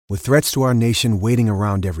With threats to our nation waiting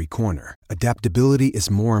around every corner, adaptability is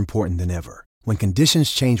more important than ever. When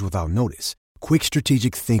conditions change without notice, quick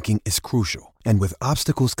strategic thinking is crucial. And with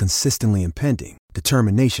obstacles consistently impending,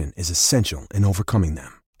 determination is essential in overcoming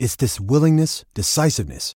them. It's this willingness,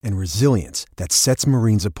 decisiveness, and resilience that sets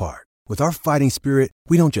Marines apart. With our fighting spirit,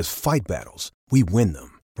 we don't just fight battles, we win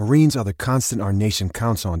them. Marines are the constant our nation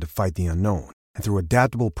counts on to fight the unknown. And through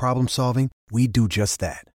adaptable problem solving, we do just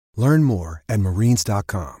that. Learn more at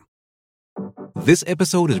marines.com. This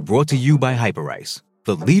episode is brought to you by Hyperice,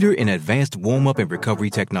 the leader in advanced warm-up and recovery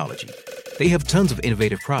technology. They have tons of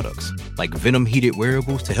innovative products, like Venom-heated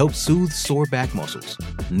wearables to help soothe sore back muscles,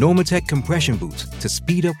 Normatec compression boots to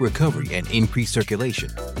speed up recovery and increase circulation,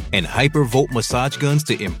 and Hypervolt massage guns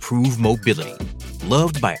to improve mobility.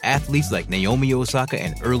 Loved by athletes like Naomi Osaka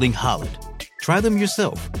and Erling Haaland. Try them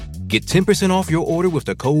yourself. Get 10% off your order with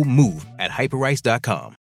the code MOVE at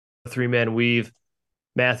hyperice.com. Three-man weave,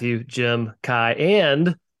 Matthew, Jim, Kai,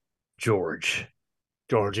 and George.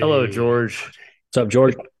 Georgie. Hello, George. What's up,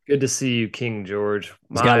 George? Good to see you, King George.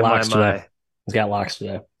 He's got locks today. He's got locks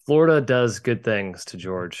today. Florida does good things to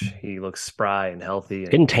George. He looks spry and healthy.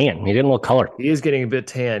 Getting tan. He getting a little color. He is getting a bit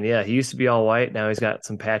tan. Yeah, he used to be all white. Now he's got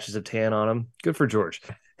some patches of tan on him. Good for George.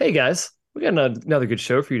 Hey, guys, we got another good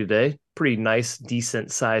show for you today. Pretty nice,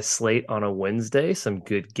 decent-sized slate on a Wednesday. Some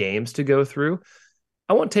good games to go through.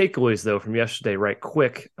 I want takeaways, though, from yesterday right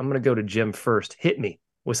quick. I'm going to go to Jim first. Hit me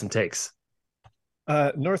with some takes.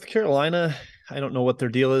 North Carolina, I don't know what their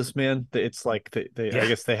deal is, man. It's like I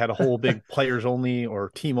guess they had a whole big players only or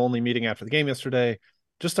team only meeting after the game yesterday.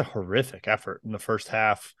 Just a horrific effort in the first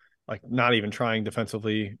half, like not even trying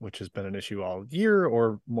defensively, which has been an issue all year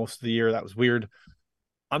or most of the year. That was weird.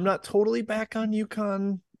 I'm not totally back on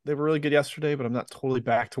UConn. They were really good yesterday, but I'm not totally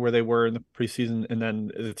back to where they were in the preseason. And then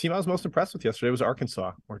the team I was most impressed with yesterday was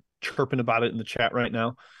Arkansas. We're chirping about it in the chat right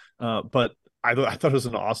now. But I thought it was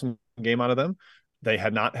an awesome game out of them. They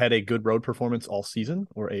had not had a good road performance all season,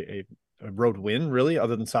 or a road win, really,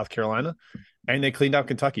 other than South Carolina. And they cleaned out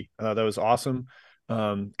Kentucky. That was awesome.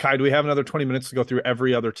 Kai, do we have another 20 minutes to go through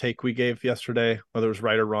every other take we gave yesterday, whether it was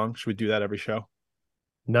right or wrong? Should we do that every show?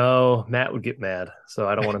 No, Matt would get mad, so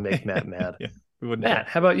I don't want to make Matt mad. Yeah, we wouldn't. Matt,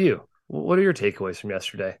 how about you? What are your takeaways from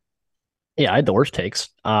yesterday? Yeah, I had the worst takes.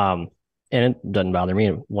 And it doesn't bother me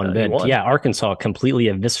one bit. Yeah, Arkansas completely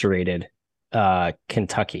eviscerated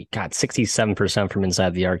Kentucky. God, 67% from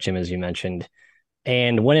inside the arc, Jim, as you mentioned.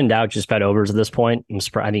 And when in doubt, just bet overs at this point. I'm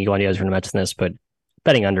surprised. I think you guys are going to mention this, but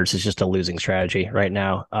betting unders is just a losing strategy right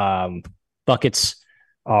now. Buckets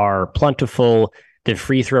are plentiful. The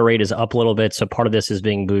free throw rate is up a little bit, so part of this is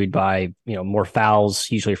being buoyed by more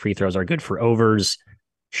fouls. Usually free throws are good for overs.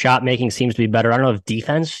 Shot making seems to be better. I don't know if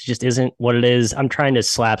defense just isn't what it is. I'm trying to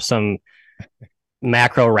slap some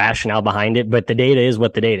macro rationale behind it, but the data is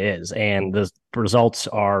what the data is, and the results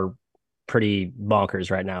are pretty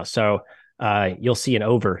bonkers right now. So you'll see an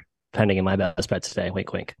over pending in my best bet today.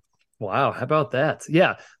 Wink, wink. Wow, how about that?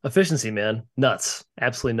 Yeah, efficiency, man. Nuts.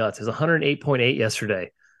 Absolutely nuts. It was 108.8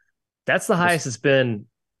 yesterday. That's the highest it's been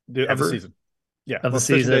ever. Of the season. Yeah, of the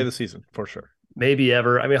season. Day of the season, for sure. Maybe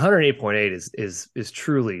ever. I mean, 108.8 is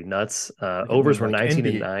truly nuts. Overs were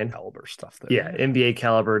 19-9. Caliber stuff there. Yeah, NBA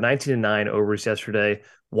caliber, 19-9 overs yesterday.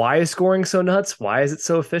 Why is scoring so nuts? Why is it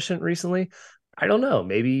so efficient recently? I don't know.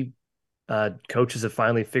 Maybe coaches have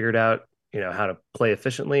finally figured out, how to play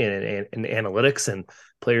efficiently and analytics, and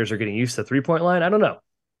players are getting used to the 3-point line. I don't know.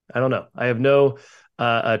 I have no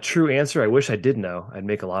a true answer. I wish I did know. I'd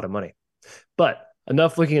make a lot of money. But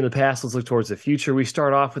enough looking in the past. Let's look towards the future. We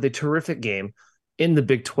start off with a terrific game in the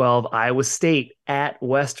Big 12. Iowa State at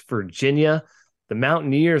West Virginia. The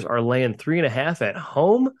Mountaineers are laying 3.5 at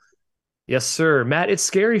home. Yes, sir. Matt, it's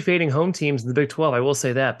scary fading home teams in the Big 12. I will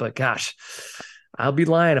say that. But gosh, I'll be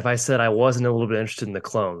lying if I said I wasn't a little bit interested in the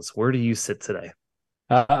Clones. Where do you sit today?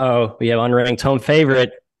 Uh-oh. We have unranked home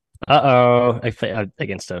favorite.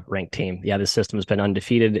 Against a ranked team. Yeah, the system has been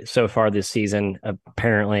undefeated so far this season.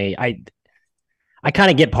 Apparently, I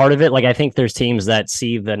kind of get part of it. Like, I think there's teams that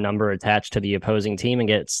see the number attached to the opposing team and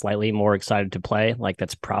get slightly more excited to play. Like,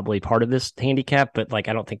 that's probably part of this handicap, but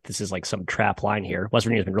I don't think this is like some trap line here. West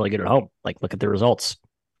Virginia's been really good at home. Look at the results.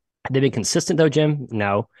 Have they been consistent though, Jim?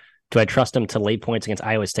 No. Do I trust them to lay points against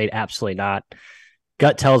Iowa State? Absolutely not.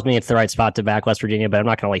 Gut tells me it's the right spot to back West Virginia, but I'm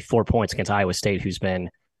not going to lay 4 points against Iowa State, who's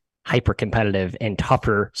been hyper competitive in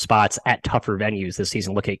tougher spots at tougher venues this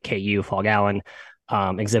season. Look at KU, Fall Allen,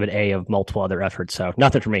 Exhibit A of multiple other efforts. So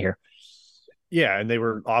nothing for me here. Yeah, and they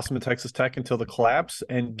were awesome at Texas Tech until the collapse.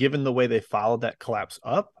 And given the way they followed that collapse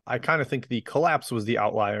up, I kind of think the collapse was the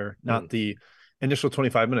outlier, not the initial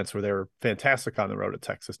 25 minutes where they were fantastic on the road at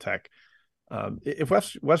Texas Tech. If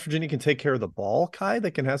West Virginia can take care of the ball, Kai,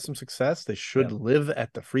 they can have some success. They should live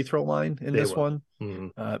at the free throw line in this one.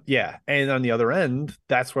 Yeah. And on the other end,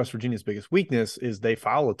 that's West Virginia's biggest weakness is they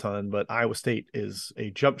foul a ton, but Iowa State is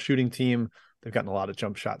a jump shooting team. They've gotten a lot of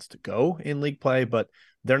jump shots to go in league play, but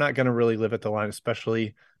they're not going to really live at the line,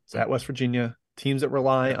 especially at West Virginia. Teams that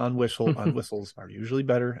rely on whistles are usually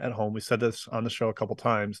better at home. We said this on the show a couple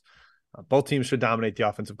times. Both teams should dominate the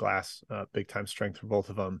offensive glass. Big time strength for both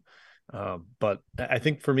of them. But I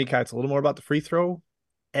think for me, Kai, it's a little more about the free throw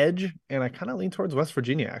edge, and I kind of lean towards West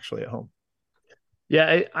Virginia actually at home.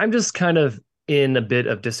 Yeah, I'm just kind of in a bit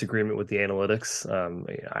of disagreement with the analytics.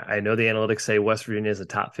 I know the analytics say West Virginia is a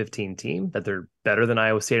top 15 team, that they're better than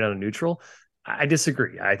Iowa State on a neutral. I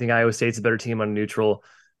disagree. I think Iowa State's a better team on a neutral.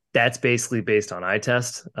 That's basically based on eye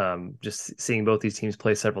test. Just seeing both these teams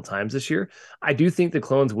play several times this year. I do think the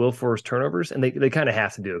Clones will force turnovers, and they kind of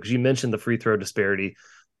have to do it because you mentioned the free throw disparity.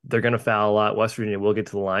 They're going to foul a lot. West Virginia will get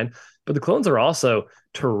to the line, but the Clones are also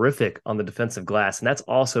terrific on the defensive glass, and that's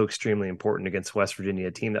also extremely important against West Virginia,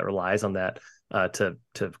 a team that relies on that to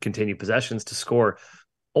continue possessions, to score.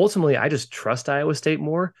 Ultimately, I just trust Iowa State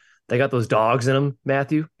more. They got those dogs in them,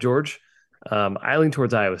 Matthew, George. I lean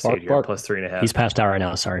towards Iowa State here, plus 3.5. He's passed out right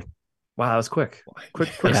now. Sorry. Wow, that was quick. Quick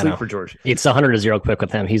sleep for George. It's 100-0 quick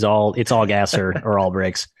with him. It's all gas or all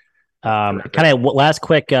breaks. Kind of last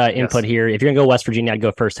quick input here. If you're gonna go West Virginia, I'd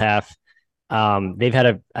go first half. They've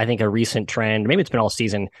had I think a recent trend. Maybe it's been all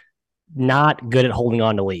season. Not good at holding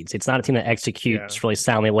on to leads. It's not a team that executes really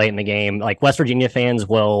soundly late in the game. Like West Virginia fans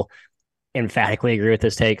will emphatically agree with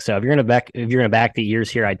this take. So if you're gonna back the ears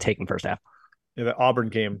here, I'd take them first half. Yeah, the Auburn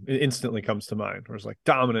game instantly comes to mind. Where it's like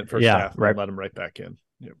dominant first half, and let them right back in.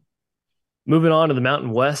 Yep. Moving on to the Mountain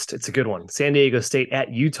West, it's a good one. San Diego State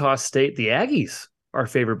at Utah State. The Aggies are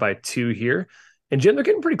favored by 2 here. And Jim, they're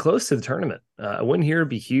getting pretty close to the tournament. A win here would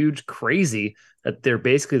be huge, crazy that they're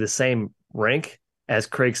basically the same rank as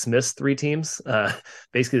Craig Smith's 3 teams,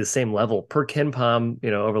 basically the same level per Ken Pom,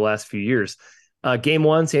 over the last few years. Game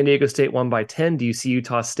 1, San Diego State won by 10. Do you see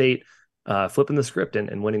Utah State flipping the script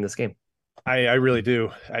and winning this game? I really do.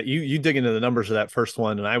 You dig into the numbers of that first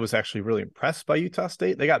one, and I was actually really impressed by Utah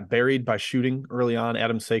State. They got buried by shooting early on.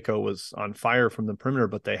 Adam Seiko was on fire from the perimeter,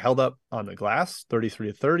 but they held up on the glass,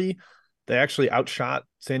 33-30. They actually outshot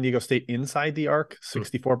San Diego State inside the arc,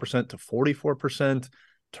 64% to 44%.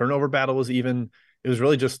 Turnover battle was even. It was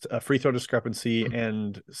really just a free throw discrepancy,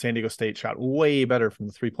 and San Diego State shot way better from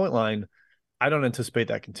the three-point line. I don't anticipate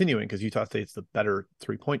that continuing because Utah State's the better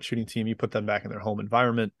three-point shooting team. You put them back in their home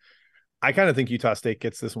environment. I kind of think Utah State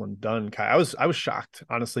gets this one done, Kai. I was shocked,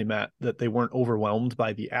 honestly, Matt, that they weren't overwhelmed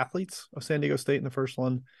by the athletes of San Diego State in the first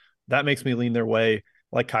one. That makes me lean their way.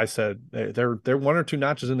 Like Kai said, they're 1 or 2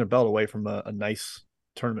 notches in their belt away from a nice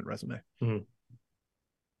tournament resume. Mm-hmm.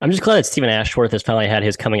 I'm just glad that Stephen Ashworth has finally had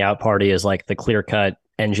his coming out party as like the clear-cut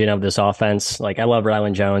engine of this offense. Like I love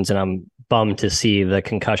Rylan Jones, and I'm bummed to see the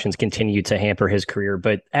concussions continue to hamper his career.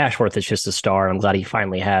 But Ashworth is just a star. I'm glad he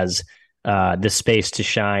finally has the space to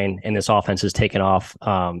shine, and this offense is taken off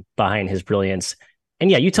behind his brilliance.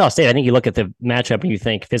 And yeah, Utah State, I think you look at the matchup and you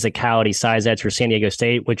think physicality, size edge for San Diego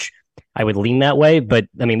State, which I would lean that way. But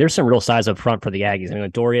I mean, there's some real size up front for the Aggies. I mean,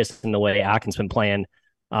 with Dorius and the way Akin's been playing,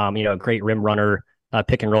 a great rim runner,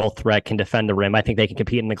 pick and roll threat, can defend the rim. I think they can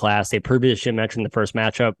compete in the glass. They proved it, as Jim mentioned, in the first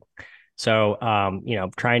matchup. So,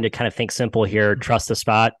 trying to kind of think simple here, trust the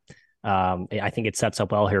spot. I think it sets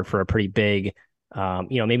up well here for a pretty big,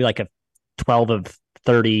 maybe like a 12 of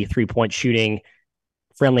 30 3-point shooting,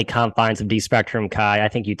 friendly confines of D spectrum. Kai, I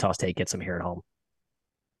think Utah State gets them here at home.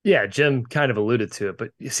 Yeah, Jim kind of alluded to it,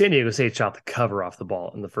 but San Diego State shot the cover off the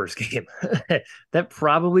ball in the first game. That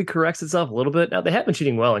probably corrects itself a little bit. Now, they have been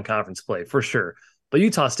shooting well in conference play, for sure, but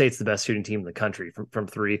Utah State's the best shooting team in the country from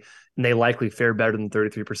 3, and they likely fare better than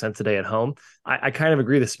 33% today at home. I kind of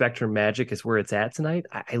agree the spectrum magic is where it's at tonight.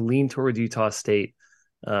 I lean towards Utah State.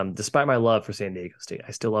 Despite my love for San Diego State,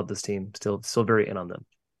 I still love this team. Still very in on them.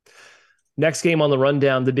 Next game on the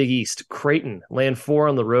rundown, the Big East. Creighton land 4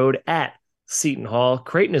 on the road at Seton Hall.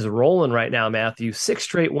 Creighton is rolling right now, Matthew. 6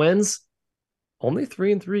 straight wins. Only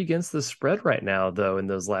 3-3 against the spread right now, though, in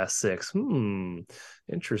those last 6.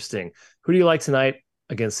 Interesting. Who do you like tonight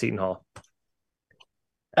against Seton Hall?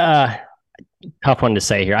 Tough one to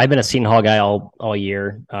say here. I've been a Seton Hall guy all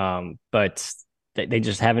year, but they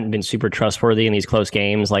just haven't been super trustworthy in these close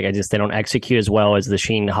games. Like they don't execute as well as the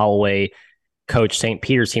Sheen Holloway coach St.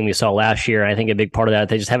 Peter's team we saw last year. And I think a big part of that,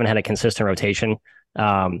 they just haven't had a consistent rotation.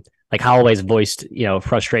 Like Holloway's voiced,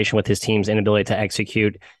 frustration with his team's inability to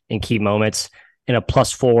execute in key moments. in a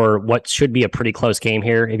 +4, what should be a pretty close game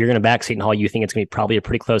here. If you're going to back Seton Hall, you think it's going to be probably a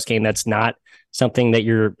pretty close game. That's not something that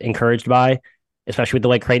you're encouraged by, especially with the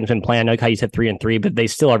way Creighton's been playing. I know how you said 3-3, but they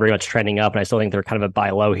still are very much trending up, and I still think they're kind of a buy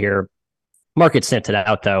low here. Market sniffed it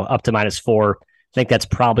out, though, up to -4. I think that's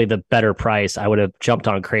probably the better price. I would have jumped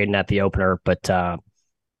on Creighton at the opener, but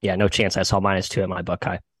yeah, no chance I saw -2 at my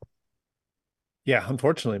Buckeye. Yeah,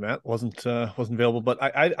 unfortunately, Matt wasn't available, but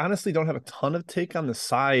I honestly don't have a ton of take on the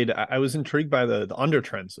side. I was intrigued by the under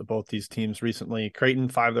trends of both these teams recently. Creighton,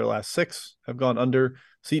 5 of their last 6 have gone under.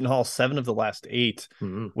 Seton Hall, 7 of the last 8,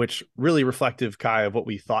 which really reflective, Kai, of what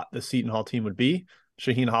we thought the Seton Hall team would be.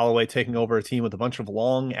 Shaheen Holloway taking over a team with a bunch of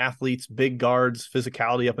long athletes, big guards,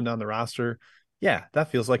 physicality up and down the roster. Yeah, that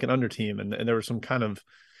feels like an under team, and there was some kind of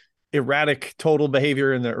erratic total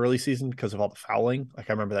behavior in the early season because of all the fouling. Like,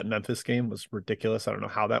 I remember that Memphis game was ridiculous. I don't know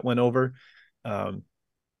how that went over. I'm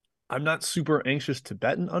not super anxious to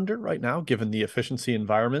bet an under right now, given the efficiency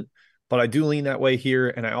environment, but I do lean that way here.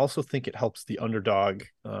 And I also think it helps the underdog.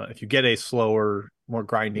 If you get a slower, more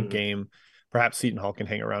grinding game, perhaps Seton Hall can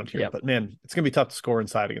hang around here. But man, it's going to be tough to score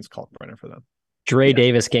inside against Kalkbrenner for them. Dre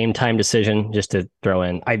Davis game time decision, just to throw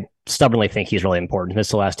in. I stubbornly think he's really important. Missed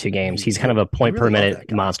the last 2 games. He's kind of a point per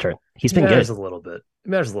minute monster. He's been good. A little bit. It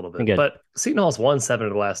matters a little bit. But Seton Hall's won 7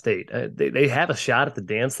 of the last 8. They have a shot at the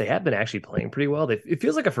dance. They have been actually playing pretty well. It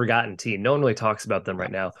feels like a forgotten team. No one really talks about them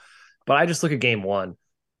right now. But I just look at game 1,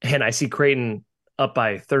 and I see Creighton up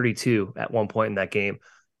by 32 at one point in that game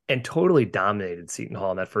and totally dominated Seton Hall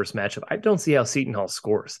in that first matchup. I don't see how Seton Hall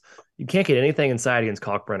scores. You can't get anything inside against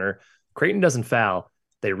Kalkbrenner. Creighton doesn't foul.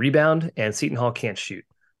 They rebound, and Seton Hall can't shoot.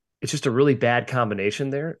 It's just a really bad combination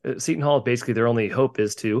there. Seton Hall, basically, their only hope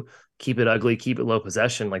is to keep it ugly, keep it low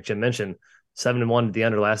possession. Like Jim mentioned, 7-1 at the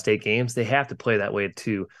end of the last 8 games. They have to play that way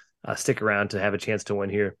to stick around to have a chance to win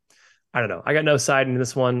here. I don't know. I got no side in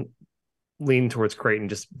this one. Leaning towards Creighton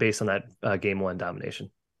just based on that game 1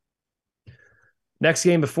 domination. Next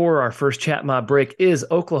game before our first chat mob break is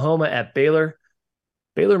Oklahoma at Baylor.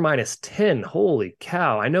 Baylor -10. Holy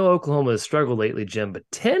cow. I know Oklahoma has struggled lately, Jim, but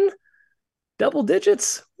 10? Double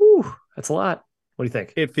digits? Whew, that's a lot. What do you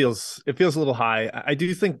think? It feels a little high. I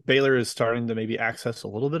do think Baylor is starting to maybe access a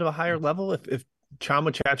little bit of a higher level. If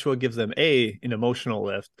Chama Chachua gives them an emotional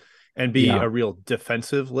lift and B, a real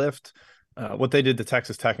defensive lift, what they did to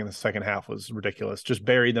Texas Tech in the second half was ridiculous. Just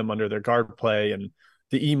buried them under their guard play and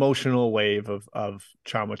the emotional wave of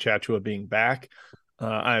Chama Chachua being back.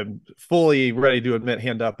 I'm fully ready to admit,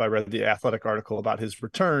 hand up, I read the Athletic article about his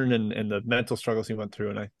return and the mental struggles he went through,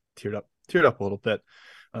 and I teared up a little bit.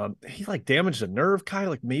 He damaged a nerve,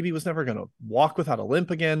 Kai, maybe he was never going to walk without a limp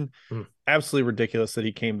again. Absolutely ridiculous that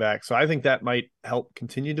he came back. So I think that might help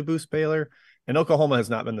continue to boost Baylor. And Oklahoma has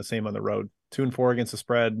not been the same on the road. 2-4 against the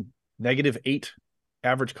spread, -8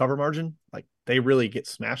 average cover margin. They really get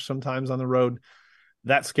smashed sometimes on the road.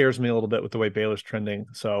 That scares me a little bit with the way Baylor's trending.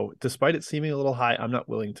 So despite it seeming a little high, I'm not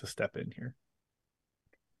willing to step in here.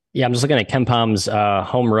 Yeah, I'm just looking at KenPom's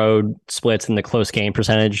home road splits in the close game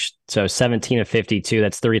percentage. So 17 of 52,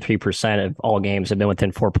 that's 33% of all games have been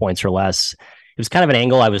within 4 points or less. It was kind of an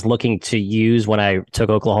angle I was looking to use when I took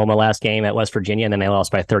Oklahoma last game at West Virginia, and then they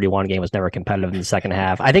lost by 31. Game was never competitive in the second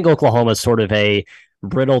half. I think Oklahoma is sort of a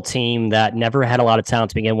brittle team that never had a lot of talent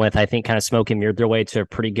to begin with. I think kind of smoke and mirrored their way to a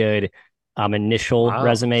pretty good initial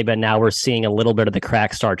resume, but now we're seeing a little bit of the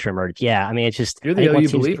crack start to emerge. Yeah, I mean, it's just... You're the OU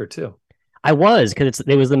believer, too. I was, because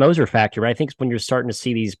it was the Moser factor. Right? I think when you're starting to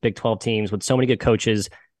see these Big 12 teams with so many good coaches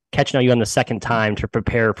catching OU on the second time to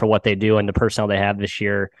prepare for what they do and the personnel they have this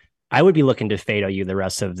year, I would be looking to fade OU the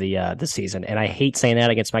rest of the season. And I hate saying that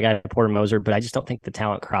against my guy, Porter Moser, but I just don't think the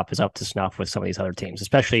talent crop is up to snuff with some of these other teams,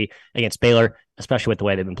 especially against Baylor, especially with the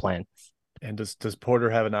way they've been playing. And does Porter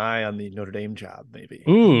have an eye on the Notre Dame job, maybe?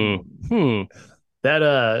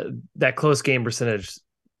 That close game percentage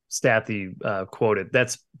stat that you quoted,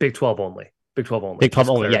 that's Big 12 only. Big 12 only. Big 12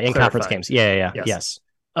 only, in conference games. Yeah. Yes.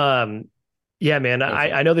 Yeah, man,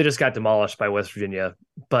 I know they just got demolished by West Virginia,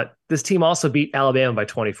 but this team also beat Alabama by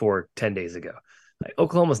 24 10 days ago.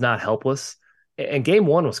 Oklahoma's not helpless, and game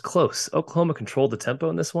 1 was close. Oklahoma controlled the tempo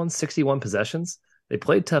in this one, 61 possessions. They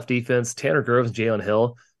played tough defense. Tanner Groves and Jalen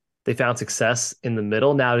Hill, they found success in the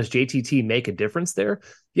middle. Now, does JTT make a difference there?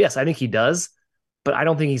 Yes, I think he does, but I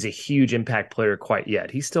don't think he's a huge impact player quite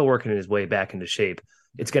yet. He's still working his way back into shape.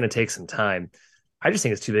 It's going to take some time. I just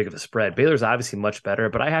think it's too big of a spread. Baylor's obviously much better,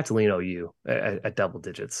 but I have to lean OU at double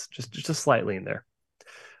digits. Just a slight lean there.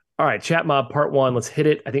 All right, Chat Mob Part 1. Let's hit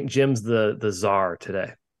it. I think Jim's the czar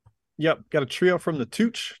today. Yep, got a trio from the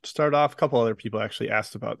Tooch to start off. A couple other people actually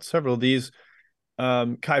asked about several of these.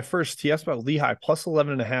 Kai, first, he asked about Lehigh, plus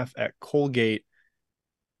 11.5 at Colgate.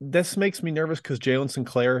 This makes me nervous because Jalen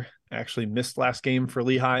Sinclair actually missed last game for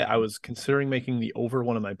Lehigh. I was considering making the over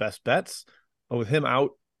one of my best bets, but with him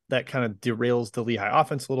out, that kind of derails the Lehigh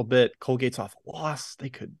offense a little bit. Colgate's off a loss. They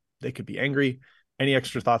could be angry. Any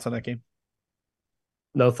extra thoughts on that game?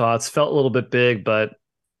 No thoughts. Felt a little bit big, but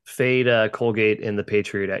fade Colgate in the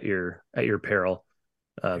Patriot at your peril.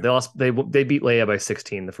 They lost. They beat Leia by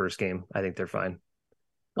 16 the first game. I think they're fine.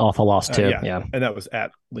 Awful loss too. Yeah, and that was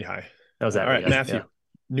at Lehigh. That was at all right, Matthew. Yeah.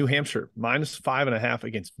 New Hampshire -5.5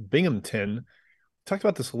 against Binghamton. Talked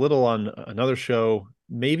about this a little on another show.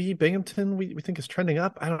 Maybe Binghamton we think is trending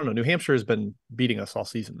up. I don't know. New Hampshire has been beating us all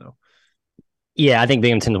season though. Yeah, I think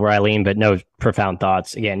Binghamton's where I lean, but no profound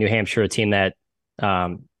thoughts. Again, New Hampshire, a team that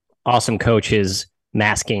awesome coaches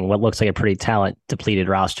masking what looks like a pretty talent depleted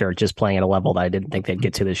roster, just playing at a level that I didn't think they'd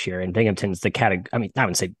get to this year. And Binghamton's the category. I mean, I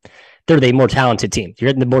wouldn't say they're the more talented team. You're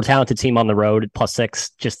getting the more talented team on the road,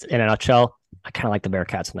 +6, just in a nutshell. I kind of like the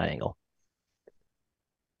Bearcats in that angle.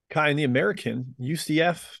 Kai, in the American,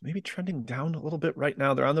 UCF maybe trending down a little bit right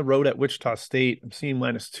now. They're on the road at Wichita State. I'm seeing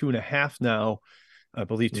 -2.5 now. I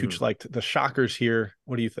believe Tooch liked the Shockers here.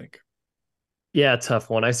 What do you think? Yeah, tough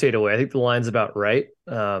one. I stayed away. I think the line's about right.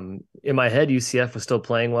 In my head, UCF was still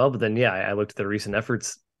playing well, but then, I looked at the recent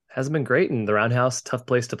efforts. Hasn't been great in the Roundhouse. Tough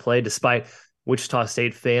place to play, despite Wichita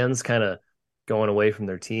State fans kind of going away from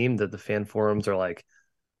their team. That the fan forums are like,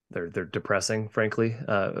 they're depressing, frankly.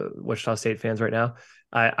 Wichita State fans right now.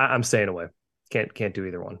 I'm staying away. Can't do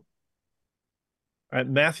either one. All right,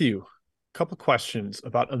 Matthew, a couple questions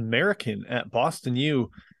about American at Boston U.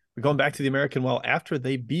 We're going back to the American. Well, after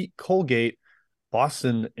they beat Colgate,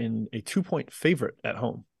 Boston in a 2-point favorite at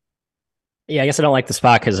home. Yeah, I guess I don't like the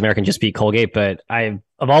spot because American just beat Colgate, but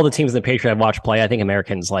of all the teams in the Patriot I've watched play, I think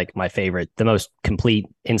American's like my favorite. The most complete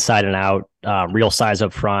inside and out, real size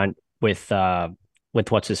up front with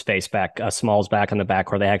what's his face back, Smalls back on the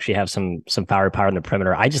back where they actually have some firepower in the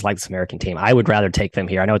perimeter. I just like this American team. I would rather take them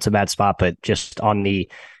here. I know it's a bad spot, but just on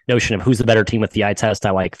the notion of who's the better team with the eye test,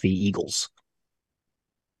 I like the Eagles.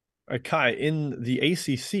 All right, Kai, in the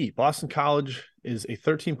ACC, Boston College is a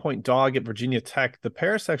 13-point dog at Virginia Tech. The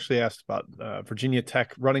Paris actually asked about Virginia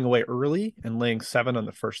Tech running away early and laying 7 on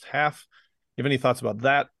the first half. You have any thoughts about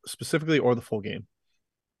that specifically or the full game?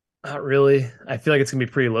 Not really. I feel like it's going to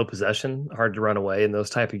be pretty low possession, hard to run away in those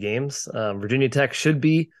type of games. Virginia Tech should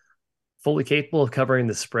be fully capable of covering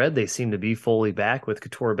the spread. They seem to be fully back with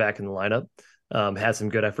Couture back in the lineup. Had some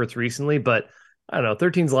good efforts recently, but I don't know.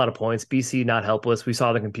 13's a lot of points. BC not helpless. We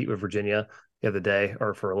saw them compete with Virginia the other day,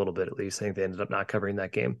 or for a little bit at least. I think they ended up not covering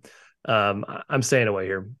that game. I'm staying away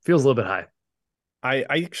here. Feels a little bit high. I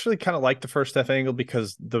actually kind of like the first half angle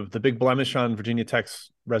because the big blemish on Virginia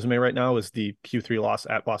Tech's resume right now is the Q3 loss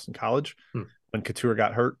at Boston College when Couture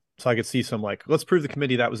got hurt. So I could see some let's prove the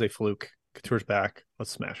committee that was a fluke. Couture's back.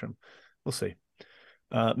 Let's smash him. We'll see.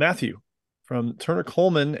 Matthew from Turner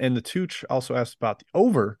Coleman and the Tooch also asked about the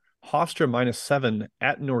over. Hofstra -7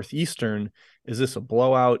 at Northeastern. Is this a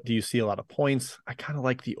blowout? Do you see a lot of points? I kind of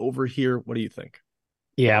like the over here. What do you think?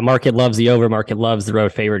 Yeah, market loves the over. Market loves the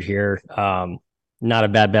road favorite here. Not a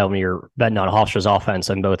bad bet when you're betting on Hofstra's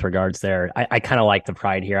offense in both regards there. I kind of like the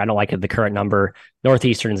pride here. I don't like the current number.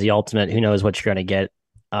 Northeastern's the ultimate. Who knows what you're going to get?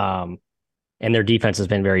 And their defense has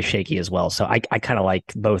been very shaky as well. So I kind of like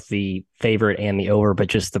both the favorite and the over, but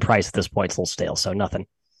just the price at this point is a little stale. So nothing.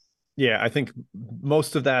 Yeah, I think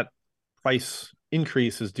most of that price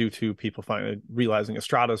increase is due to people finally realizing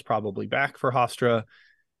Estrada is probably back for Hofstra.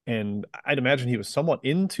 And I'd imagine he was somewhat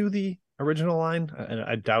into the original line. And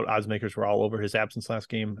I doubt odds makers were all over his absence last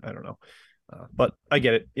game. I don't know. But I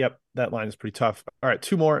get it. Yep, that line is pretty tough. All right,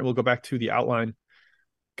 2 more, and we'll go back to the outline.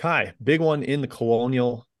 Kai, big one in the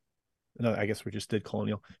Colonial. No, I guess we just did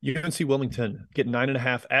Colonial. UNC Wilmington get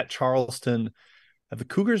 9.5 at Charleston. Have the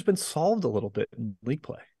Cougars been solved a little bit in league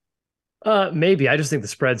play? Maybe. I just think the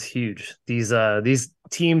spread's huge. These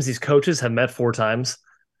teams, these coaches have met 4 times.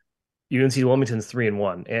 UNC Wilmington's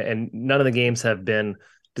 3-1, and none of the games have been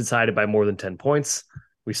decided by more than 10 points.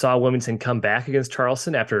 We saw Wilmington come back against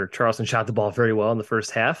Charleston after Charleston shot the ball very well in the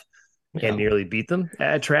first half and nearly beat them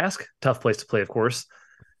at Trask. Tough place to play, of course.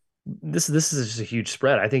 This is just a huge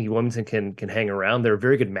spread. I think Wilmington can hang around. They're a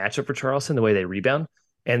very good matchup for Charleston, the way they rebound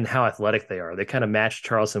and how athletic they are. They kind of match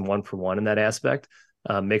Charleston 1-for-1 in that aspect.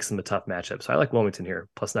 Makes them a tough matchup. So I like Wilmington here,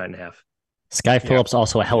 plus 9.5. Sky Phillips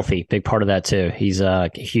also a healthy, big part of that too. He's a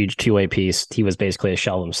huge two-way piece. He was basically a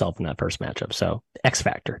shell of himself in that first matchup. So X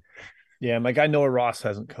factor. Yeah, my guy Noah Ross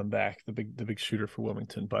hasn't come back, the big shooter for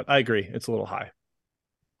Wilmington, but I agree. It's a little high.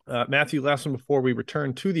 Matthew, last one before we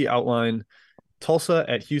return to the outline. Tulsa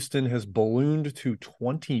at Houston has ballooned to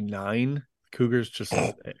 29. Cougars just,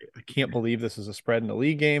 I can't believe this is a spread in a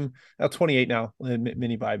league game. Now 28 now,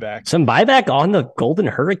 mini buyback. Some buyback on the Golden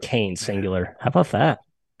Hurricane singular. How about that?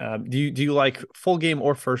 Do you like full game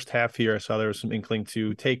or first half here? I saw there was some inkling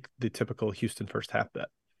to take the typical Houston first half bet.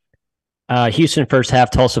 Houston first half,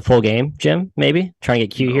 Tulsa full game, Jim, maybe? Trying to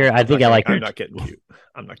get cute here. I'm not getting cute.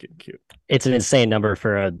 I'm not getting cute. It's an insane number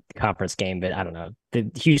for a conference game, but I don't know.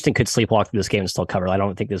 Houston could sleepwalk through this game and still cover. I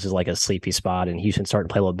don't think this is like a sleepy spot, and Houston starting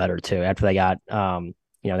to play a little better too. After they got, they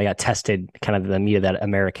got tested kind of the meat of that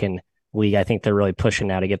American league. I think they're really pushing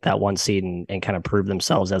now to get that one seed and kind of prove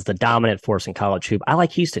themselves as the dominant force in college hoop. I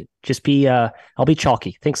like Houston. Just I'll be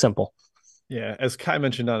chalky. Think simple. Yeah, as Kai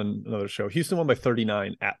mentioned on another show, Houston won by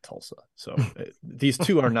 39 at Tulsa. So these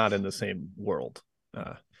two are not in the same world.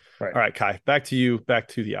 Right. All right, Kai, back to you, back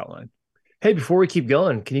to the outline. Hey, before we keep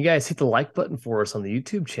going, can you guys hit the like button for us on the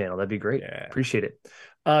YouTube channel? That'd be great. Yeah. Appreciate it.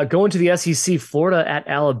 Going to the SEC, Florida at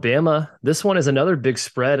Alabama. This one is another big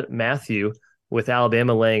spread, Matthew, with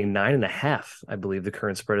Alabama laying 9.5. I believe the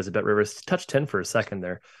current spread is at Bet Rivers. Touched 10 for a second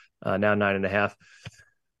there. Now 9.5.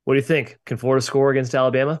 What do you think? Can Florida score against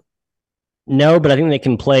Alabama? No, but I think they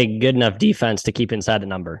can play good enough defense to keep inside the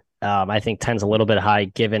number. I think 10's a little bit high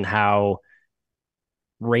given how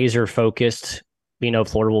razor focused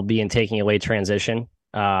Florida will be in taking a late transition.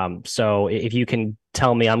 So if you can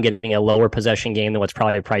tell me I'm getting a lower possession game than what's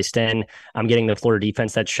probably priced in, I'm getting the Florida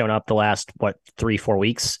defense that's shown up the last 3-4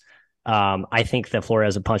 weeks. I think that Florida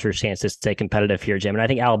has a puncher's chance to stay competitive here, Jim. And I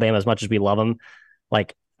think Alabama, as much as we love them,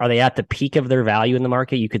 are they at the peak of their value in the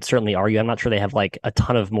market? You could certainly argue. I'm not sure they have a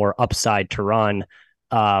ton of more upside to run.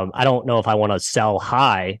 I don't know if I want to sell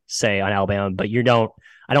high, say, on Alabama, but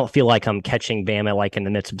I don't feel like I'm catching Bama in the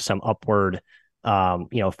midst of some upward,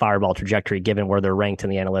 fireball trajectory, given where they're ranked in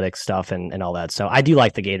the analytics stuff and all that. So I do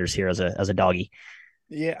like the Gators here as a doggy.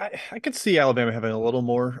 Yeah, I could see Alabama having a little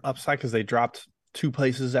more upside because they dropped 2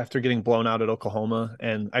 places after getting blown out at Oklahoma.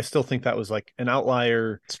 And I still think that was an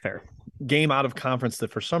outlier. It's fair. Game out of conference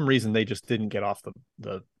that for some reason they just didn't get off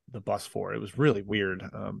the bus for. It was really weird.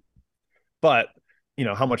 But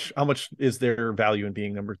how much is their value in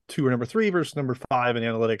being number 2 or number 3 versus number 5 in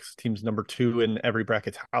analytics? Teams number 2 in every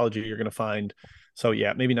bracketology you're going to find. So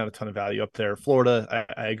yeah, maybe not a ton of value up there. Florida,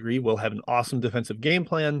 I agree, will have an awesome defensive game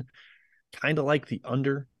plan. Kind of like the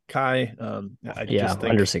under, Kai. I just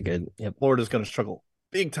think under's good. Yep. Florida's going to struggle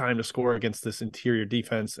big time to score against this interior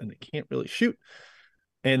defense, and they can't really shoot.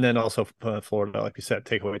 And then also Florida, like you said,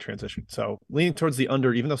 takeaway transition. So leaning towards the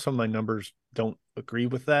under, even though some of my numbers don't agree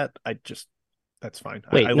with that, that's fine.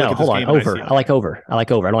 Wait, no, hold on. Over. I like over. I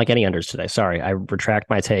like over. I don't like any unders today. Sorry. I retract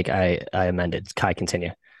my take. I amended. Kai,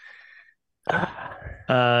 continue. Yeah,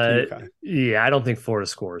 I don't think Florida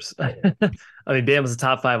scores. I mean, Bama's a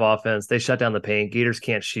top 5 offense. They shut down the paint. Gators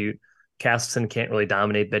can't shoot. Castleton can't really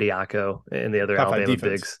dominate Bediako and the other top Alabama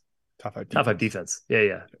bigs. Top 5 defense.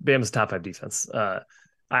 Yeah. Bama's top 5 defense.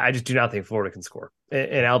 I just do not think Florida can score.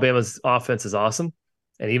 And Alabama's offense is awesome.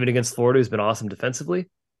 And even against Florida, who's been awesome defensively,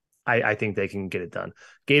 I think they can get it done.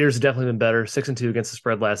 Gators have definitely been better. 6-2 against the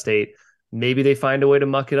spread last 8. Maybe they find a way to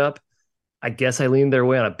muck it up. I guess I lean their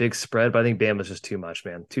way on a big spread, but I think Bama's just too much,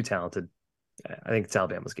 man. Too talented. I think it's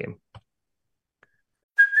Alabama's game.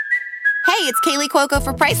 Hey, it's Kaylee Cuoco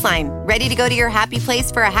for Priceline. Ready to go to your happy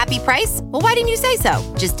place for a happy price? Well, why didn't you say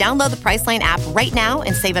so? Just download the Priceline app right now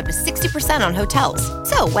and save up to 60% on hotels.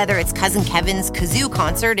 So whether it's Cousin Kevin's Kazoo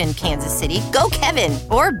Concert in Kansas City, go Kevin,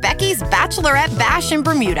 or Becky's Bachelorette Bash in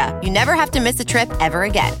Bermuda, you never have to miss a trip ever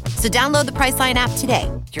again. So download the Priceline app today.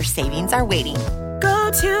 Your savings are waiting.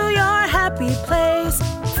 Go to your happy place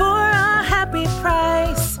for a happy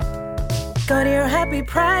price. Go to your happy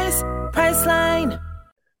price, Priceline.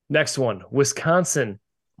 Next one, Wisconsin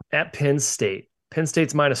at Penn State. Penn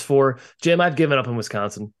State's -4. Jim, I've given up on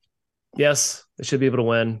Wisconsin. Yes, they should be able to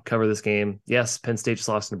win, cover this game. Yes, Penn State just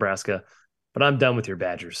lost to Nebraska, but I'm done with your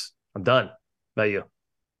Badgers. I'm done. How about you?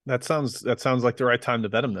 That sounds like the right time to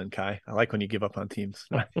bet them then, Kai. I like when you give up on teams.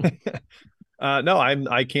 No,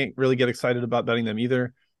 I can't really get excited about betting them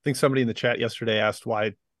either. I think somebody in the chat yesterday asked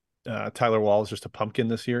why Tyler Wall is just a pumpkin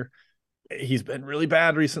this year. He's been really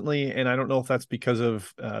bad recently, and I don't know if that's because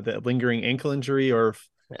of the lingering ankle injury or if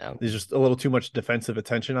there's just a little too much defensive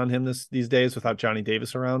attention on him these days without Johnny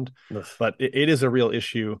Davis around. But it is a real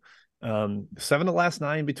issue. 7 of the last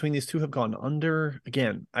 9 between these two have gone under.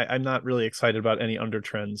 Again, I'm not really excited about any under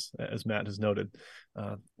trends, as Matt has noted.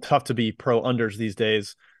 Tough to be pro unders these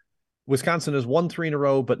days. Wisconsin has won 3 in a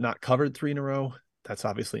row, but not covered 3 in a row. That's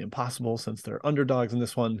obviously impossible since they're underdogs in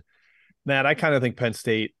this one. Matt, I kind of think Penn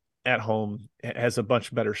State at home has a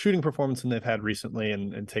much better shooting performance than they've had recently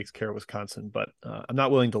and takes care of Wisconsin, but I'm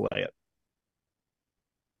not willing to lay it.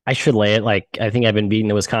 I should lay it. Like, I think I've been beating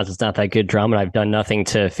the Wisconsin's not that good drum, and I've done nothing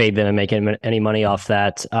to fade them and make any money off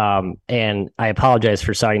that. And I apologize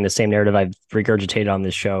for citing the same narrative I've regurgitated on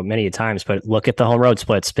this show many times, but look at the home road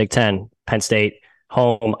splits: Big Ten, Penn State,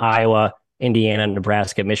 home, Iowa, Indiana,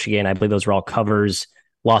 Nebraska, Michigan. I believe those were all covers.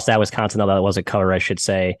 Lost at Wisconsin, though that was a cover, I should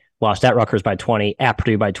say. Lost at Rutgers by 20, at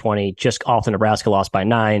Purdue by 20, just off to Nebraska, lost by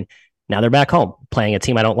 9. Now they're back home playing a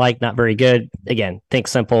team I don't like, not very good. Again, think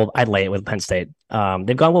simple. I'd lay it with Penn State.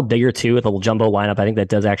 They've gone a little bigger too with a little jumbo lineup. I think that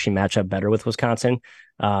does actually match up better with Wisconsin.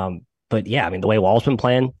 But yeah, I mean, the way Wall's been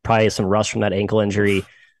playing, probably some rust from that ankle injury.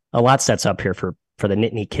 A lot sets up here for the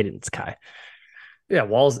Nittany Kittens, Kai. Yeah,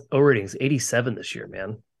 Wall's O rating is 87 this year,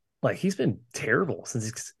 man. Like, he's been terrible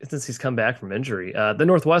since he's come back from injury. The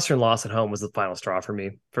Northwestern loss at home was the final straw for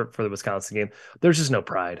me for the Wisconsin game. There's just no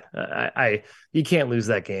pride. You can't lose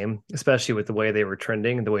that game, especially with the way they were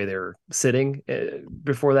trending and the way they were sitting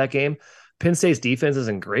before that game. Penn State's defense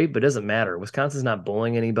isn't great, but it doesn't matter. Wisconsin's not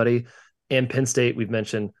bullying anybody. And Penn State, we've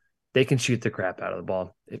mentioned, they can shoot the crap out of the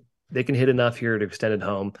ball. They can hit enough here to extend it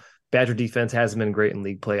home. Badger defense hasn't been great in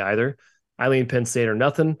league play either. I lean Penn State or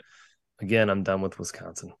nothing. Again, I'm done with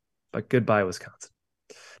Wisconsin. But goodbye, Wisconsin.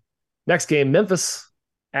 Next game, Memphis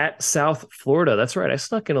at South Florida. That's right. I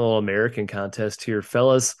snuck in a little American contest here,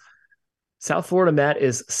 fellas. South Florida, Matt,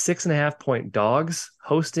 is 6.5-point dogs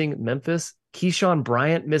hosting Memphis. Keyshawn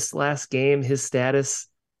Bryant missed last game. His status,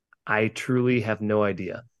 I truly have no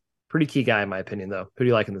idea. Pretty key guy, in my opinion, though. Who do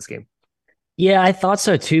you like in this game? Yeah, I thought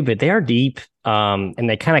so too, but they are deep, and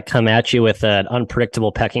they kind of come at you with an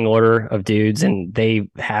unpredictable pecking order of dudes, and they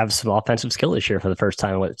have some offensive skill this year for the first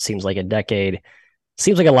time in what seems like a decade.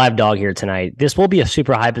 Seems like a live dog here tonight. This will be a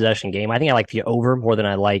super high possession game. I think I like the over more than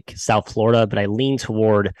I like South Florida, but I lean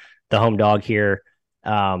toward the home dog here.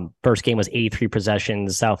 First game was 83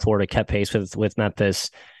 possessions. South Florida kept pace with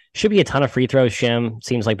Memphis. Should be a ton of free throws, Shim.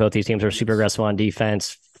 Seems like both these teams are super aggressive on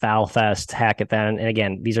defense. Foul fest, hack at that. And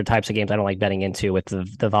again, these are types of games I don't like betting into with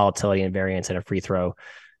the volatility and variance in a free throw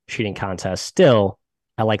shooting contest. Still,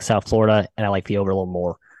 I like South Florida, and I like the over a little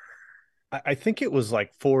more. I think it was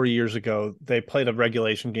like 4 years ago, they played a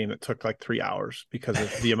regulation game that took like 3 hours because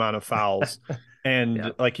of the amount of fouls.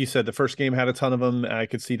 And like you said, the first game had a ton of them. I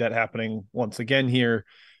could see that happening once again here.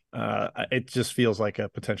 It just feels like a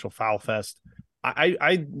potential foul fest.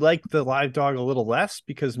 I like the live dog a little less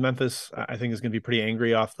because Memphis, I think, is going to be pretty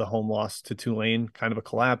angry off the home loss to Tulane, kind of a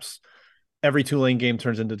collapse. Every Tulane game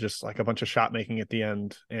turns into just like a bunch of shot making at the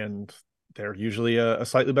end, and they're usually a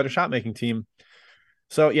slightly better shot making team.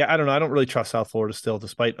 So, yeah, I don't know. I don't really trust South Florida still,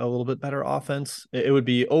 despite a little bit better offense. It would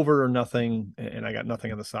be over or nothing, and I got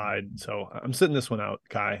nothing on the side. So I'm sitting this one out,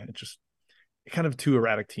 Kai. It's just kind of two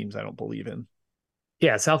erratic teams I don't believe in.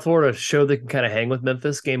 Yeah, South Florida showed they can kind of hang with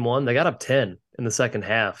Memphis game one. They got up 10 in the second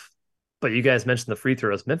half. But you guys mentioned the free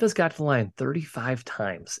throws. Memphis got to the line 35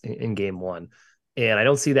 times in game one. And I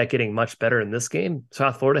don't see that getting much better in this game.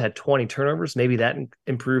 South Florida had 20 turnovers. Maybe that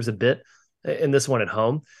improves a bit in this one at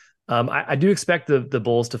home. I do expect the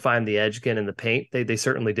Bulls to find the edge again in the paint. They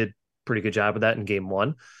certainly did a pretty good job of that in game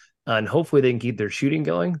one. And hopefully they can keep their shooting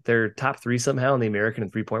going. They're top 3 somehow in the American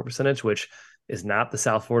and three-point percentage, which is not the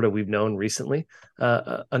South Florida we've known recently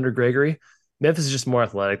under Gregory. Memphis is just more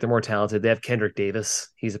athletic. They're more talented. They have Kendrick Davis.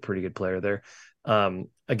 He's a pretty good player there.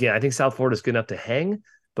 Again, I think South Florida is good enough to hang,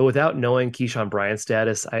 but without knowing Keyshawn Bryant's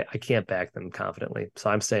status, I can't back them confidently. So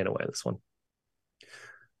I'm staying away this one.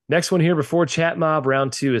 Next one here before Chat Mob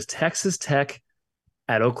round 2 is Texas Tech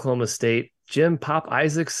at Oklahoma State. Jim Pop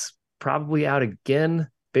Isaacs probably out again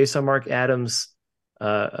based on Mark Adams'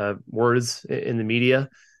 words in the media.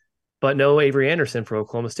 But no Avery Anderson for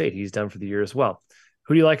Oklahoma State. He's done for the year as well.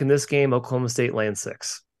 Who do you like in this game? Oklahoma State laying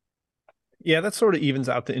 6. Yeah, that sort of evens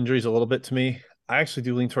out the injuries a little bit to me. I actually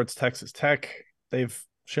do lean towards Texas Tech. They've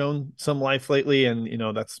shown some life lately, and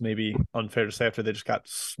that's maybe unfair to say after they just got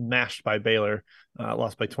smashed by Baylor,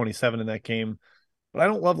 lost by 27 in that game. But I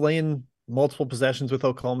don't love laying multiple possessions with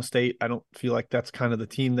Oklahoma State. I don't feel like that's kind of the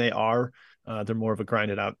team they are. They're more of a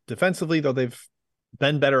grinded out defensively, though they've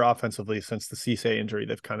been better offensively since the Cisse injury.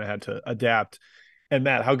 They've kind of had to adapt. And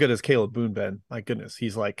Matt, how good has Caleb Boone been? My goodness,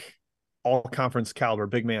 he's like all conference caliber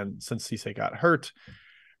big man since Cisse got hurt.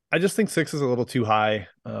 I just think 6 is a little too high.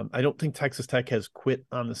 I don't think Texas Tech has quit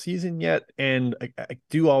on the season yet. And I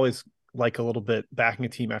do always like a little bit backing a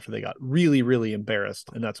team after they got really, really embarrassed.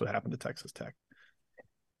 And that's what happened to Texas Tech.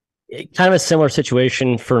 Kind of a similar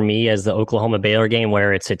situation for me as the Oklahoma Baylor game,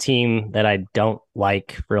 where it's a team that I don't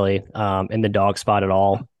like really in the dog spot at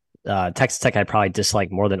all. Texas Tech I probably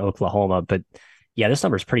dislike more than Oklahoma, but yeah, this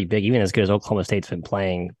number is pretty big. Even as good as Oklahoma State's been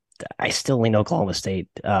playing, I still lean Oklahoma State.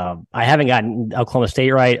 I haven't gotten Oklahoma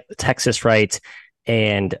State right, Texas right,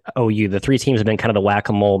 and OU. The three teams have been kind of the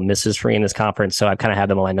whack-a-mole misses free in this conference, so I've kind of had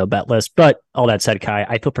them on my no bet list. But all that said, Kai,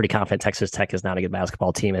 I feel pretty confident Texas Tech is not a good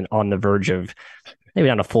basketball team and on the verge of maybe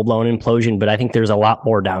not a full-blown implosion, but I think there's a lot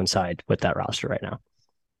more downside with that roster right now.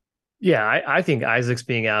 Yeah, I think Isaac's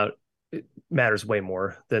being out matters way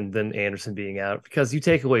more than Anderson being out, because you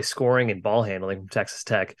take away scoring and ball handling from Texas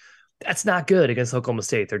Tech, that's not good against Oklahoma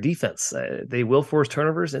State. Their defense, they will force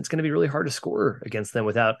turnovers, and it's going to be really hard to score against them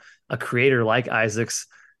without a creator like Isaacs.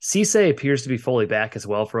 Cisse appears to be fully back as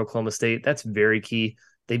well for Oklahoma State. That's very key.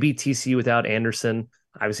 They beat TCU without Anderson.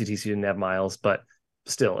 Obviously, TCU didn't have Miles, but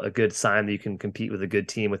still a good sign that you can compete with a good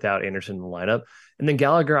team without Anderson in the lineup. And then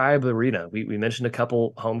Gallagher, Iba Arena. We mentioned a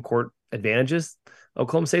couple home court advantages.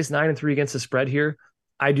 Oklahoma State's 9-3 against the spread here.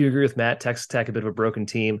 I do agree with Matt. Texas Tech, a bit of a broken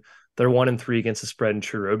team. They're 1-3 against the spread in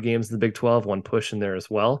true road games in the Big 12, one push in there as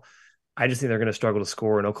well. I just think they're going to struggle to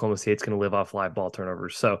score, and Oklahoma State's going to live off live ball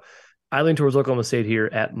turnovers. So I lean towards Oklahoma State here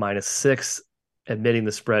at -6, admitting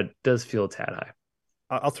the spread does feel a tad high.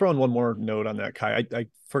 I'll throw in one more note on that, Kai. I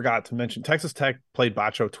forgot to mention Texas Tech played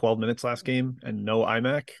Bacho 12 minutes last game and no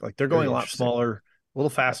IMAC. Like, they're going a lot smaller, a little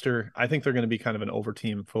faster. I think they're going to be kind of an over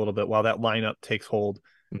team for a little bit while that lineup takes hold.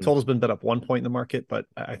 Mm-hmm. Total's been bet up 1 point in the market, but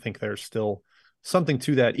I think there's still something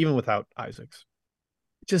to that, even without Isaacs.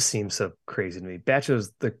 It just seems so crazy to me.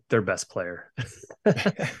 Bacho's their best player.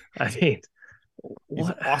 I mean,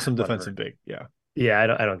 what awesome defensive big. Yeah.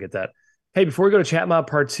 Yeah, I don't get that. Hey, before we go to Chat Mob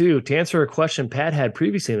Part 2, to answer a question Pat had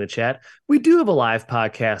previously in the chat, we do have a live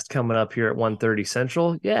podcast coming up here at 1:30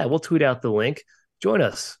 Central. Yeah, we'll tweet out the link. Join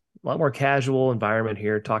us. A lot more casual environment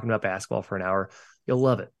here, talking about basketball for an hour. You'll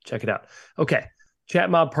love it. Check it out. Okay, Chat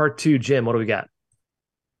Mob Part 2. Jim, what do we got?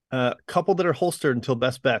 A couple that are holstered until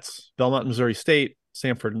best bets. Belmont, Missouri State,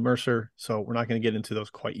 Samford, and Mercer. So we're not going to get into those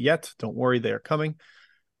quite yet. Don't worry, they are coming.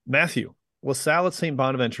 Matthew. LaSalle at St.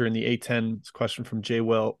 Bonaventure in the A10. It's a question from Jay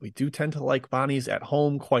Will. We do tend to like Bonnies at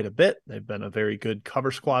home quite a bit. They've been a very good cover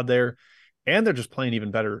squad there, and they're just playing even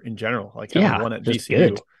better in general. Like, one at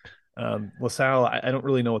GCU. LaSalle, I don't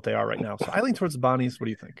really know what they are right now. So I lean towards the Bonnies. What do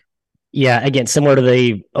you think? Yeah, again, similar to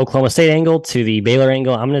the Oklahoma State angle, to the Baylor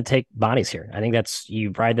angle, I'm going to take Bonnies here. I think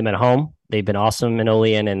you ride them at home. They've been awesome in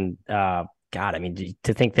Olean, and God, I mean,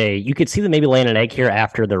 to think you could see them maybe laying an egg here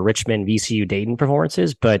after the Richmond, VCU, Dayton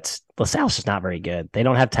performances, but LaSalle's just not very good. They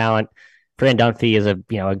don't have talent. Fran Dunphy is a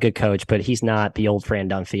good coach, but he's not the old Fran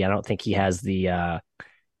Dunphy. I don't think he has the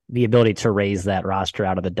ability to raise that roster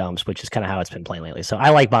out of the dumps, which is kind of how it's been playing lately. So I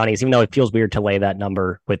like Bonnies, even though it feels weird to lay that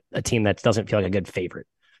number with a team that doesn't feel like a good favorite.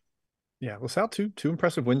 Yeah, LaSalle, two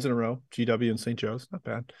impressive wins in a row. GW and St. Joe's, not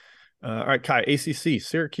bad. All right, Kai, ACC,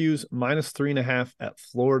 Syracuse -3.5 at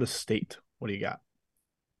Florida State. What do you got?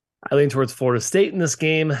 I lean towards Florida State in this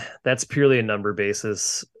game. That's purely a number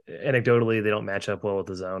basis. Anecdotally, they don't match up well with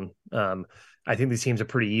the zone. I think these teams are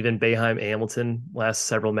pretty even. Boeheim, Hamilton, last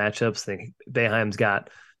several matchups. I think Boeheim's got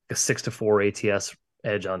a 6-4 ATS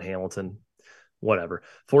edge on Hamilton. Whatever.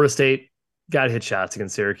 Florida State got to hit shots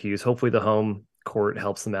against Syracuse. Hopefully the home court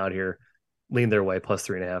helps them out here. Lean their way,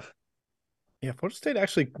 +3.5. Yeah, Florida State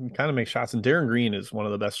actually kind of makes shots, and Darren Green is one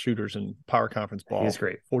of the best shooters in power conference ball. He's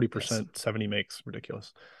great. 40%, yes. 70 makes.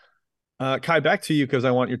 Ridiculous. Kai, back to you, because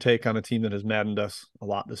I want your take on a team that has maddened us a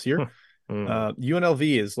lot this year.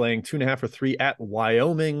 UNLV is laying 2.5 or 3 at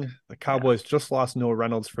Wyoming. The Cowboys just lost Noah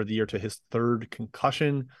Reynolds for the year to his 3rd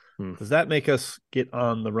concussion. Does that make us get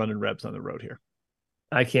on the run and Rebs on the road here?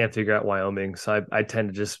 I can't figure out Wyoming, so I tend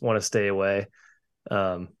to just want to stay away.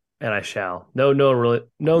 And I shall. No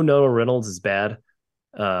Noah Reynolds is bad,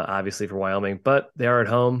 obviously, for Wyoming, but they are at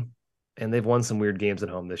home, and they've won some weird games at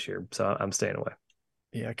home this year, so I'm staying away.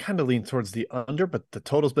 Yeah, I kind of lean towards the under, but the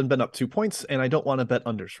total's been up 2 points, and I don't want to bet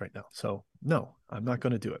unders right now. So, no, I'm not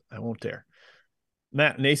going to do it. I won't dare.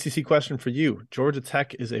 Matt, an ACC question for you. Georgia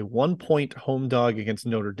Tech is a 1-point home dog against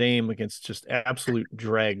Notre Dame, against just absolute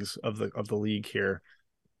dregs of the league here.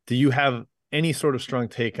 Do you have any sort of strong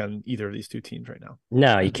take on either of these two teams right now?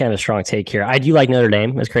 No, you can't have a strong take here. I do like Notre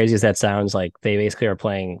Dame, as crazy as that sounds. Like, they basically are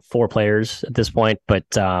playing 4 players at this point, but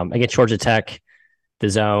against Georgia Tech, the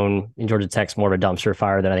zone in Georgia Tech's more of a dumpster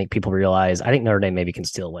fire than I think people realize. I think Notre Dame maybe can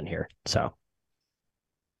still win here. So,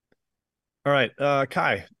 all right,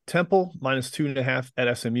 Kai, Temple -2.5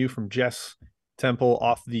 at SMU from Jess. Temple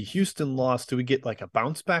off the Houston loss. Do we get like a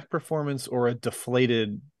bounce back performance or a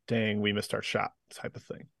deflated, dang, we missed our shot type of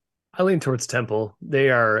thing? I lean towards Temple. They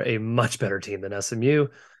are a much better team than SMU.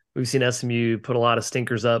 We've seen SMU put a lot of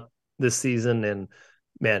stinkers up this season, and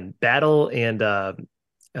man, Battle and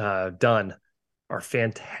Dunn are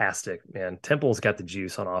fantastic, man. Temple's got the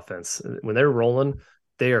juice on offense. When they're rolling,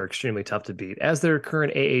 they are extremely tough to beat, as their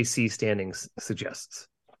current AAC standings suggests.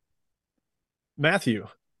 Matthew,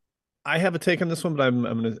 I have a take on this one, but I'm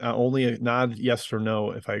going to only nod yes or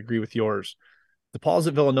no if I agree with yours. DePaul's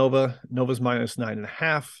at Villanova. Nova's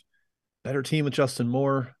 -9.5. Better team with Justin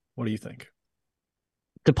Moore. What do you think?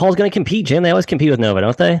 DePaul's going to compete, Jim. They always compete with Nova,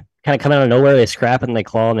 don't they? Kind of come out of nowhere, they scrap and they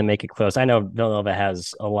claw and they make it close. I know Villanova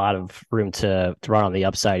has a lot of room to run on the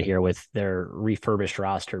upside here with their refurbished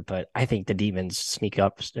roster, but I think the Demons sneak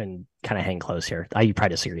up and kind of hang close here. You probably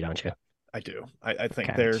disagree, don't you? I do. I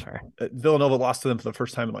think Villanova lost to them for the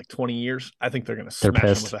first time in like 20 years. I think they're going to smash them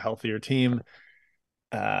with a healthier team.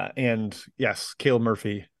 And yes, Caleb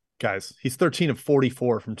Murphy, guys, he's 13 of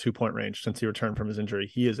 44 from 2-point range since he returned from his injury.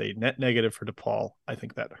 He is a net negative for DePaul. I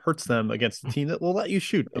think that hurts them against a team that will let you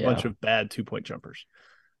shoot a bunch of bad 2-point jumpers.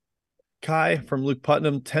 Kai from Luke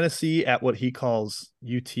Putnam, Tennessee at what he calls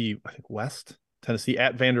UT, I think West. Tennessee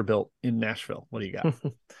at Vanderbilt in Nashville. What do you got?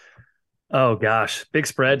 Oh gosh, big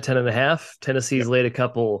spread, 10.5. Tennessee's laid a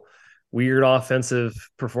couple weird offensive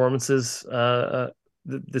performances.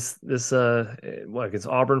 This against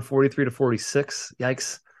Auburn, 43-46.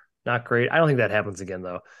 Yikes. Not great. I don't think that happens again,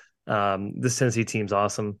 though. This Tennessee team's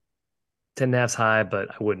awesome. 10.5's high, but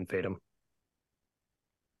I wouldn't fade them.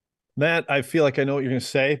 Matt, I feel like I know what you're going to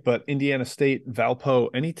say, but Indiana State, Valpo,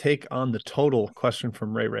 any take on the total? Question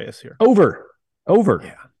from Ray Reyes here. Over.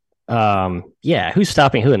 Yeah. Who's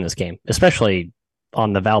stopping who in this game? Especially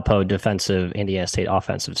on the Valpo defensive, Indiana State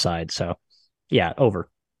offensive side. So, yeah, over.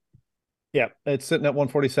 Yeah, it's sitting at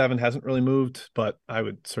 147, hasn't really moved, but I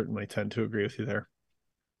would certainly tend to agree with you there.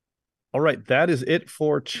 All right, that is it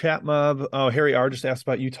for Chat Mob. Oh, Harry R. just asked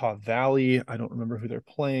about Utah Valley. I don't remember who they're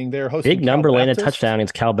playing. They're hosting big number, landed a touchdown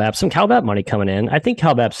against Cal Baptist. Some Cal Baptist money coming in. I think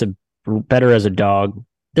Cal Baptist better as a dog.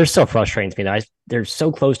 They're so frustrating to me. They're so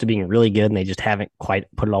close to being really good, and they just haven't quite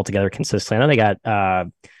put it all together consistently. I know they got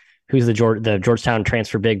who's the Georgetown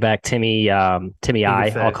transfer big back, Timmy I.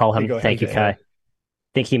 I'll call him. Thank you, Kai. I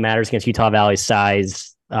think he matters against Utah Valley's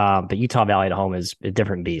size, but Utah Valley at home is a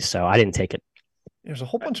different beast, so I didn't take it. There's a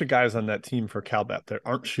whole bunch of guys on that team for Cal Bap that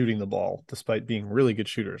aren't shooting the ball despite being really good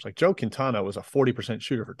shooters. Like Joe Quintana was a 40%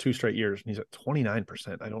 shooter for 2 straight years, and he's at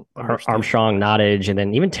 29%. I don't understand. Armstrong, Nottage, and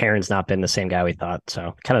then even Taryn's not been the same guy we thought,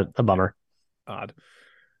 so kind of a bummer. Odd.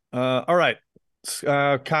 All right.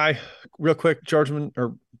 Kai, real quick, Richmond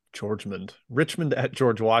at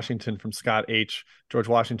George Washington from Scott H. George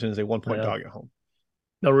Washington is a 1-point dog at home.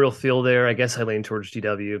 No real feel there. I guess I lean towards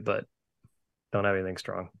GW, but don't have anything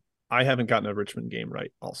strong. I haven't gotten a Richmond game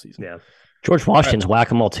right all season. Yeah. George Washington's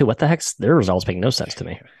whack-a-mole too. What the heck's their results make no sense to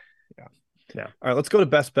me. Yeah. All right, let's go to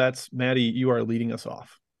best bets. Maddie, you are leading us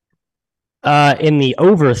off. In the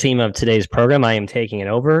over theme of today's program, I am taking an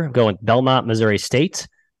over, going Belmont, Missouri State.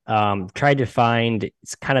 Tried to find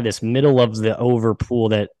it's kind of this middle of the over pool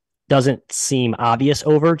that doesn't seem obvious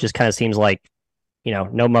over, just kind of seems like,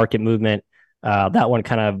 no market movement. That one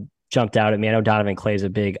kind of jumped out at me. I know Donovan Clay is a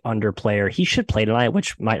big under player. He should play tonight,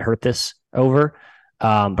 which might hurt this over.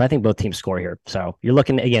 But I think both teams score here. So you're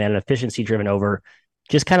looking, again, at an efficiency-driven over.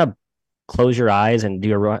 Just kind of close your eyes and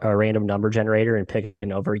do a random number generator and pick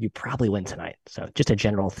an over. You probably win tonight. So just a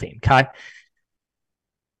general theme. Kai?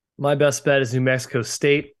 My best bet is New Mexico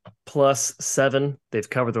State +7. They've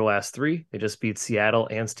covered their last 3. They just beat Seattle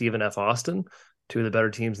and Stephen F. Austin, 2 of the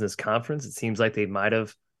better teams in this conference. It seems like they might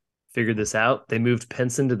have figured this out. They moved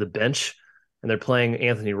Pinson to the bench, and they're playing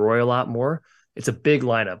Anthony Roy a lot more. It's a big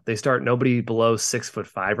lineup. They start nobody below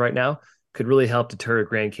 6'5" right now. Could really help deter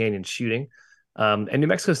Grand Canyon shooting. And New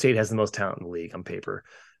Mexico State has the most talent in the league on paper.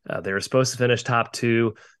 They were supposed to finish top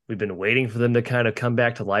 2. We've been waiting for them to kind of come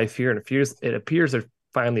back to life here, and it appears they're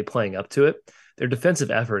finally playing up to it. Their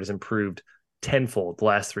defensive effort has improved tenfold the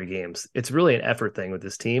last 3 games. It's really an effort thing with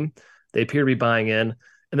this team. They appear to be buying in.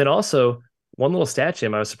 And then also, one little stat,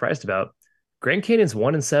 Jim, I was surprised about. Grand Canyon's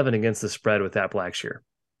 1-7 against the spread without Blackshear.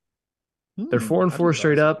 They're 4-4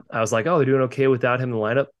 straight up. I was like, they're doing okay without him in the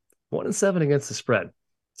lineup. 1-7 against the spread.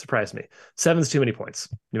 Surprised me. 7's too many points.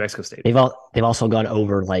 New Mexico State. They've also gone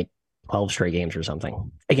over like 12 straight games or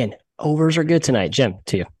something. Again, overs are good tonight. Jim,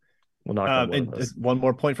 to you. We'll knock one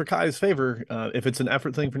more point for Kai's favor. If it's an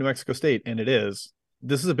effort thing for New Mexico State, and it is,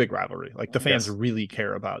 this is a big rivalry. Like the fans really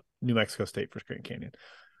care about New Mexico State for Grand Canyon.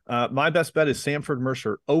 My best bet is Samford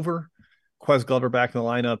Mercer over. Quez Glover back in the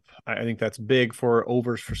lineup. I think that's big for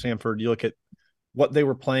overs for Samford. You look at what they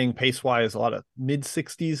were playing pace-wise, a lot of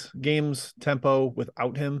mid-60s games tempo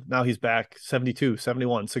without him. Now he's back 72,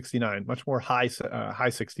 71, 69, much more high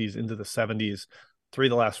 60s into the 70s. 3 of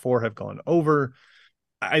the last 4 have gone over.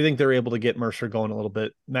 I think they're able to get Mercer going a little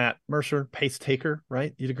bit. Matt, Mercer, pace taker,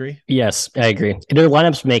 right? You'd agree? Yes, I agree. Their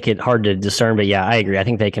lineups make it hard to discern, but yeah, I agree. I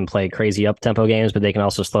think they can play crazy up-tempo games, but they can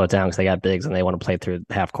also slow it down because they got bigs and they want to play through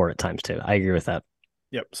half court at times too. I agree with that.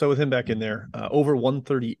 Yep. So with him back in there, over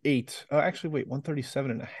 138. Actually, wait,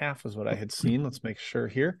 137.5 is what I had seen. Let's make sure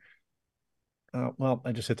here. Well,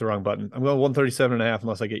 I just hit the wrong button. I'm going 137.5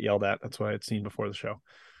 unless I get yelled at. That's what I had seen before the show.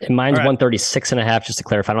 And mine's 136.5, just to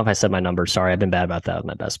clarify. I don't know if I said my number. Sorry, I've been bad about that with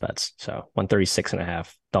my best bets. So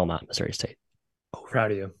 136.5, Belmont, Missouri State. Oh,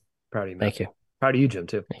 proud of you. Proud of you, Matt. Thank you. Proud of you, Jim,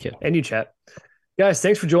 too. Thank you. And you, chat. Guys,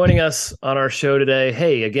 thanks for joining us on our show today.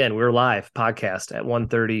 Hey, again, we're live podcast at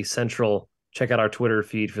 1:30 Central. Check out our Twitter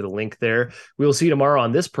feed for the link there. We will see you tomorrow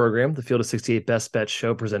on this program, the Field of 68 Best Bet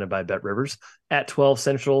Show, presented by Bet Rivers at 12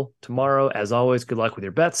 Central tomorrow. As always, good luck with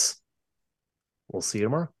your bets. We'll see you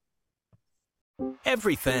tomorrow.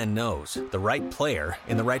 Every fan knows the right player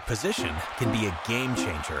in the right position can be a game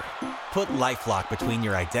changer. Put LifeLock between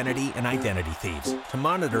your identity and identity thieves to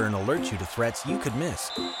monitor and alert you to threats you could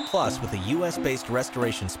miss. Plus, with a U.S.-based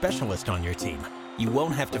restoration specialist on your team, you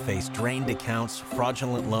won't have to face drained accounts,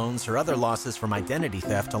 fraudulent loans, or other losses from identity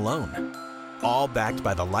theft alone. All backed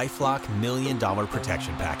by the LifeLock $1 Million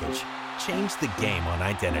Protection Package. Change the game on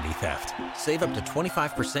identity theft. Save up to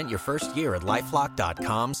 25% your first year at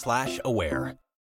LifeLock.com/aware.